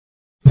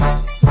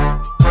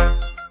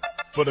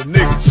For the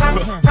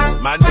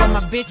niggas, my niggas,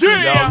 my bitches,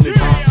 y'all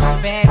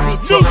niggas. Bad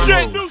bitches, New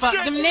shit, fuck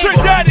them Trick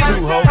niggas. Daddy,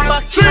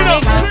 Fuck Trina.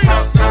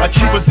 niggas. I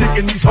keep a dick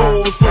in these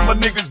hoes for my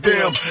niggas,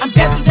 damn. I'm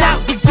bezeled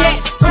out with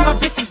gas for my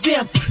bitches,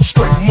 them.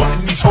 Straight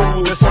muttin' these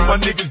hoes, that's for my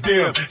niggas,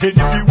 damn. And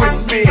if you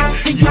with me,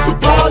 And you a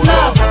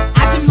baller.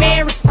 I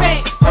demand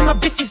respect for my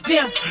bitches,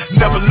 them.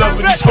 Never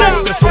loving these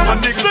hoes, that's for my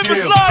niggas,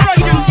 damn. I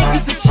give you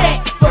niggas a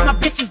check for my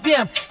bitches,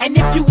 them. And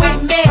if you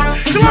ain't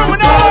mad, then you a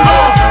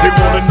baller. They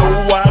wanna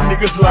know why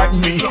niggas like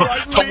me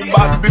talking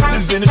about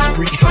bitches in the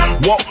street.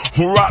 Walk,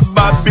 rock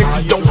by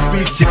bitches, don't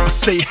speak. If I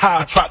say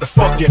hi, I try to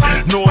fuck you.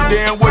 Knowing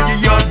damn well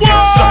you young, get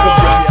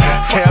sucker.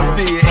 Half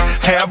dead,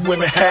 half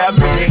women, half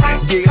men.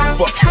 Yeah,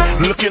 fuck,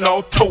 looking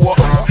all tore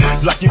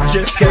up, like you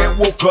just had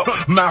woke up.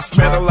 Mouth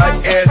smelling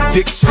like ass,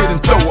 dick shit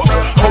and throw up.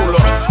 Hold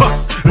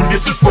up,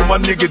 this is for my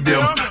nigga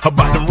them.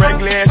 About them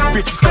regular ass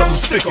bitches, cause I'm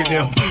sick of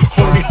them.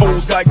 Only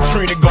hoes like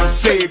Trina gon'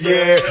 save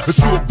ya. But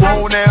you a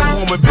grown ass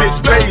woman,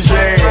 bitch, beige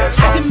ass.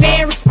 I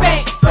demand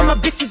respect for my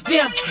bitches,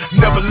 them.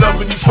 Never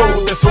loving these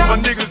hoes, that's for my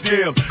niggas,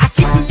 them. I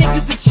keep you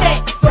niggas a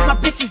check for my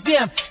bitches,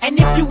 them. And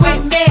if you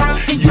ain't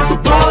mad, then you a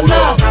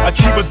baller. I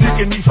keep a dick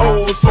in these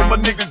hoes for my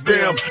niggas,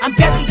 them. I'm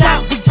bezeled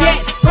out with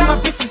gas for my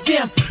bitches,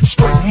 them.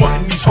 Straight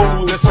muttin' these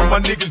hoes, that's for my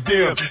niggas,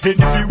 them. And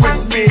if you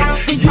with me,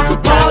 then you a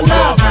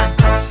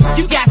baller.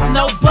 You got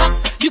snow bucks,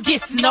 you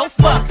get snow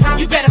fuck.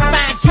 You better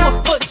find you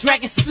a foot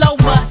dragging slow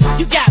mutt.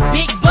 You got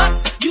big bucks,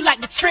 you like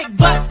the trick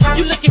bus.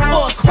 You looking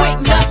for a quick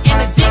nut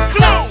and a dick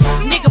suck.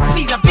 Nigga,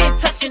 please, I've been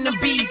touching them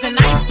bees, and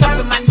I ain't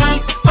stuffing my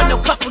knees for no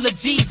couple of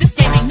G's. This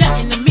game ain't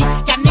nothing to me.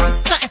 Got niggas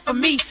stunting for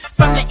me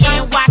from the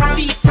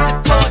NYC to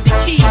the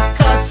Florida Keys.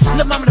 Cause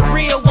lil' mama the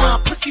real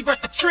one, pussy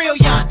worth $1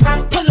 trillion.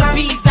 Pull the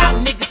bees out,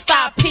 nigga,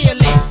 stop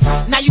peeling.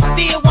 Now you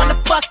still wanna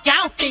fuck? I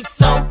don't think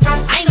so.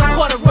 I ain't no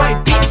corduroy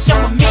bitch,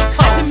 I'm a mink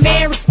hoe. I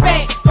demand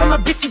respect for my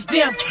bitches,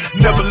 them.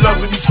 Never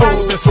loving these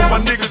hoes, that's for my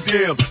niggas,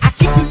 them. I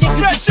keep you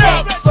niggas a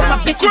check for my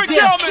bitches,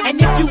 them.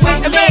 And if you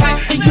ain't mad,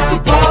 then you a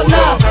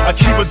baller. I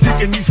keep a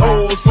dick in these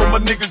hoes for my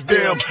niggas,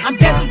 them. I'm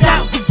bezeled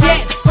out with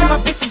gas for my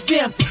bitches,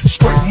 them.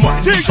 Straight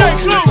muttin' these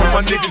hoes, that's for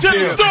my niggas, them.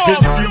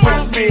 And if you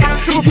with me,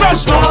 you a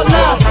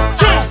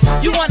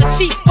baller. You want a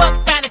cheap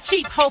fuck, find a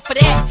cheap hoe for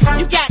that.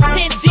 You got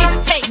 10 G's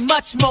to take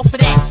much more for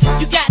that.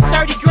 You got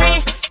 30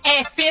 grand,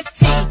 add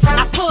 15.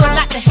 I pull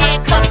out the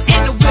handcuffs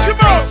and the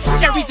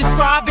whip. Cherries and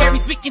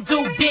strawberries, we can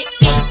do big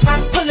things.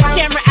 Pull the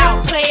camera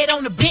out, play it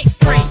on the big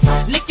screen.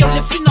 Lick your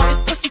lips, you know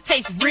this pussy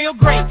tastes real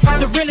great.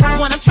 The realest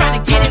one, I'm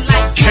trying to get it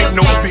like can't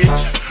no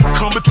bitch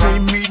come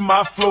between me,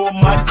 my flow,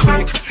 my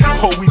clique.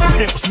 Oh, we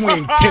pimps, we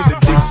ain't tender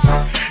dicks.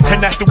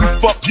 And after we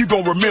fuck, you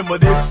gon' remember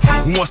this.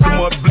 Once a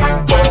month,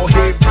 bleeding bald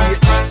head bitch.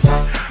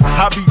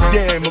 I be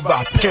damn if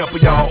I pamper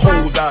y'all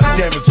hoes. I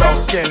damage y'all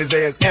scandalous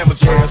ass,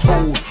 amateur ass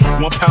hoes.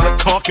 1 pound of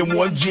conch and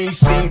 1 gin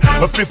scene,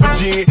 a fifth of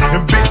gin,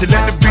 and bitch,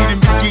 let the beating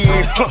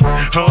begin.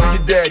 I'm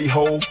your daddy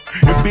hoe.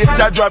 And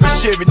bitch, I drive a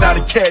Chevy, not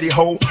a caddy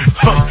hoe.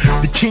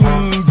 The king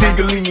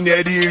dingaling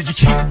that is. You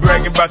keep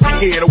bragging about your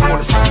head, I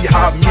wanna see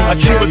how me. I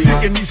keep a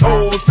dick in these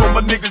hoes for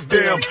my niggas,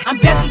 damn. I'm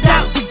bezeled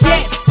out with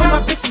gas for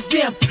my bitches,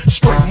 them.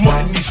 Straight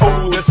muttin' these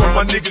hoes, that's for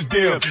my niggas,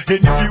 damn.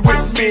 And if you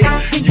with me,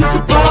 then you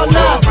a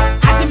baller.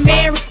 I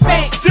demand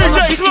respect for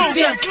my bitches,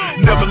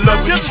 them. Never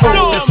loving these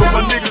hoes, that's for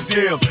my niggas,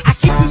 damn. I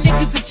keep you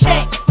niggas a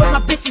check for my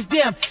bitches,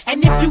 them.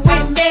 And if you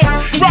with me,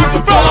 then you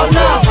a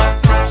baller.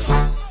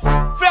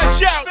 Fat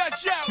shout,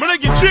 my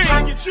nigga G.